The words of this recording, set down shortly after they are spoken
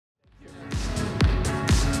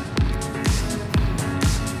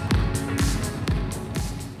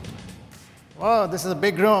Whoa, this is a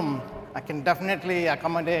big room. I can definitely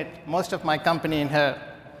accommodate most of my company in here.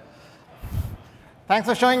 Thanks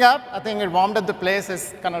for showing up. I think it warmed up the place.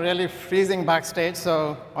 It's kind of really freezing backstage,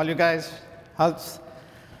 so all you guys helps.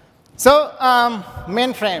 So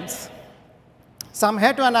mainframes. So I'm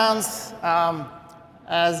here to announce,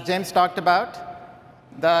 as James talked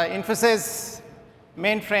about, the Infosys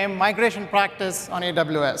Mainframe migration practice on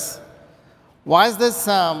AWS. Why is this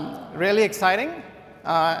really exciting?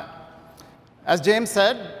 As James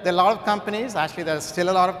said, there are a lot of companies, actually there's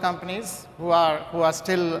still a lot of companies who are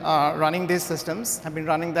still running these systems, have been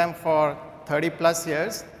running them for 30 plus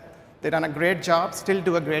years. They've done a great job, still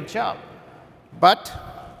do a great job. But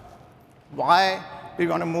why do we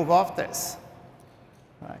want to move off this?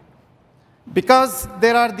 Right. Because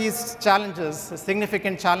there are these challenges,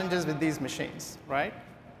 significant challenges with these machines, right?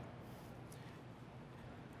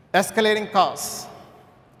 Escalating costs.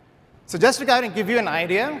 So just to kind of give you an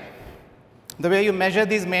idea, the way you measure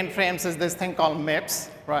these mainframes is this thing called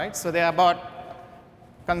MIPS, right? So they're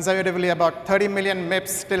conservatively about 30 million MIPS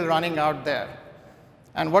still running out there.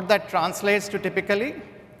 And what that translates to typically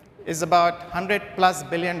is about $100+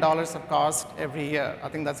 billion of cost every year. I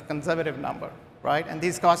think that's a conservative number, right? And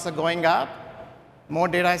these costs are going up. More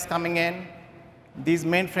data is coming in. These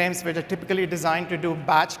mainframes, which are typically designed to do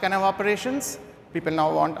batch kind of operations, people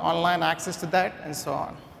now want online access to that, and so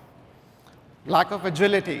on. Lack of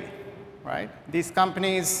agility. Right? These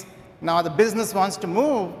companies, now the business wants to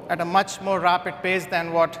move at a much more rapid pace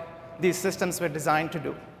than what these systems were designed to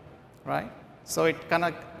do. Right? So it kind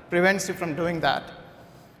of prevents you from doing that.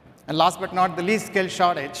 And last but not the least, skill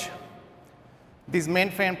shortage. These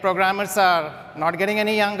mainframe programmers are not getting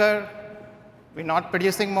any younger. We're not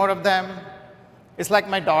producing more of them. It's like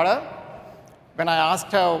my daughter. When I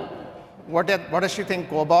asked her, what does she think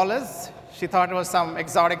COBOL is? She thought it was some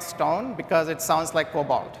exotic stone because it sounds like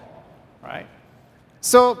cobalt. Right?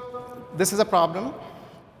 So this is a problem.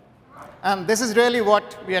 And this is really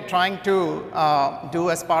what we are trying to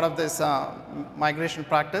do as part of this migration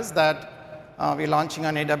practice that we're launching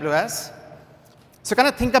on AWS. So kind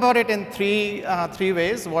of think about it in three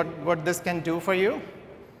ways, what this can do for you.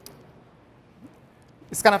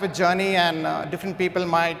 It's kind of a journey, and different people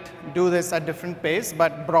might do this at different pace.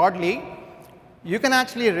 But broadly, you can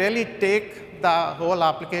actually really take the whole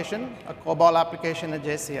application, a COBOL application, a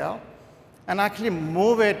JCL, and actually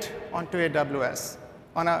move it onto AWS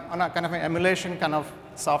on a kind of an emulation kind of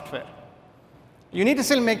software. You need to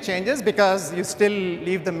still make changes because you still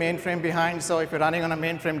leave the mainframe behind. So if you're running on a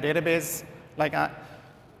mainframe database, like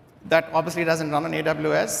that obviously doesn't run on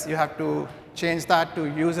AWS. You have to change that to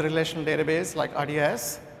use a relational database like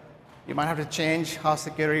RDS. You might have to change how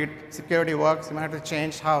security works. You might have to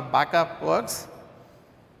change how backup works.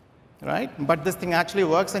 Right? But this thing actually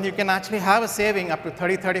works, and you can actually have a saving up to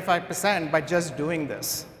 30–35% by just doing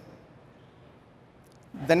this.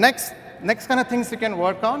 The next kind of things you can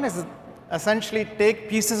work on is essentially take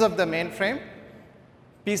pieces of the mainframe,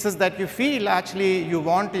 pieces that you feel actually you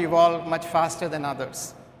want to evolve much faster than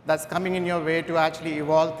others. That's coming in your way to actually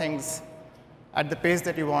evolve things at the pace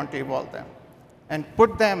that you want to evolve them, and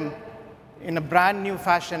put them in a brand new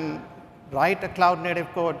fashion. Write a cloud-native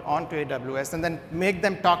code onto AWS, and then make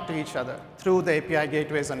them talk to each other through the API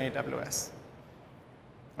gateways on AWS.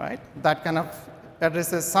 Right? That kind of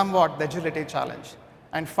addresses somewhat the agility challenge.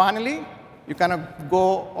 And finally, you kind of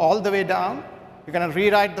go all the way down. You're going to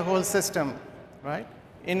rewrite the whole system, right,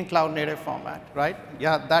 in cloud-native format. Right?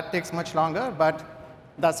 Yeah, that takes much longer, but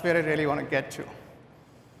that's where I really want to get to.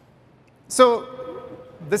 So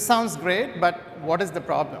this sounds great, but what is the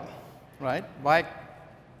problem? Right?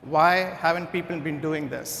 Why haven't people been doing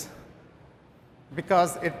this?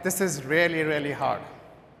 Because this is really, really hard,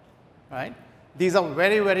 right? These are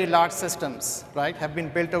very, very large systems, right? Have been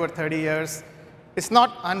built over 30 years. It's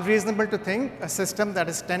not unreasonable to think a system that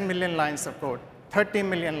is 10 million lines of code, 30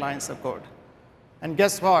 million lines of code. And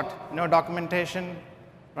guess what? No documentation,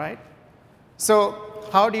 right? So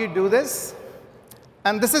how do you do this?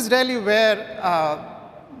 And this is really where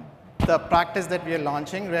the practice that we are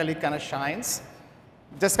launching really kind of shines.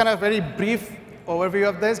 Just kind of a very brief overview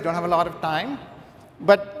of this. Don't have a lot of time.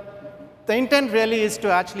 But the intent really is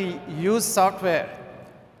to actually use software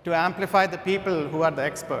to amplify the people who are the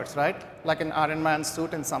experts, right? Like an Iron Man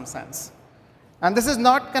suit in some sense. And this is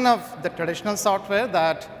not kind of the traditional software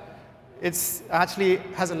that it's actually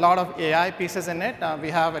has a lot of AI pieces in it. We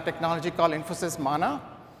have a technology called Infosys Mana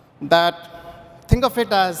that, think of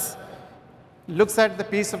it as, looks at the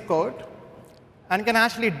piece of code and can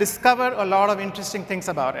actually discover a lot of interesting things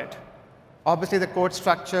about it. Obviously, the code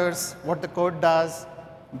structures, what the code does,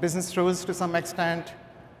 business rules to some extent,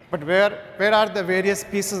 But where are the various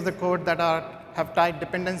pieces of the code that have tight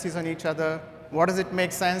dependencies on each other? What does it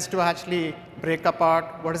make sense to actually break apart?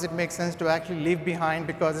 What does it make sense to actually leave behind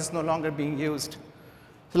because it's no longer being used?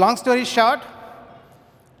 So long story short,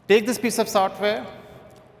 take this piece of software,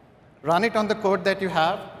 run it on the code that you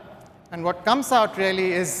have, and what comes out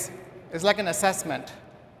really is like an assessment,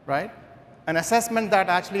 right? An assessment that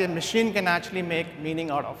actually a machine can actually make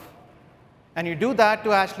meaning out of. And you do that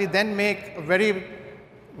to actually then make a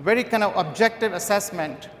very kind of objective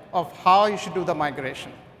assessment of how you should do the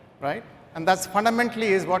migration, right? And that's fundamentally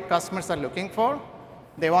is what customers are looking for.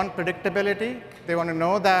 They want predictability. They want to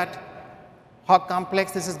know that how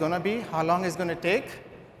complex this is going to be, how long it's going to take,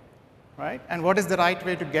 right? And what is the right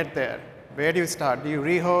way to get there? Where do you start? Do you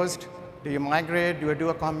rehost? Do you migrate? Do you do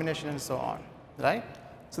a combination, and so on, right?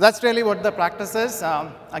 So that's really what the practice is.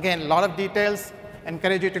 Again, a lot of details.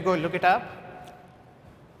 Encourage you to go look it up.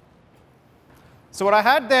 So what I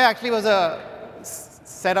had there actually was a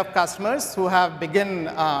set of customers who have begun,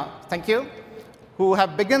 who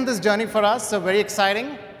have begun this journey for us, so very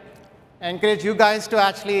exciting. I encourage you guys to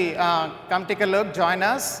actually come take a look, join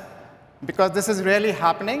us, because this is really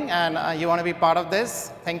happening, and you want to be part of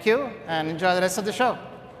this. Thank you, and enjoy the rest of the show.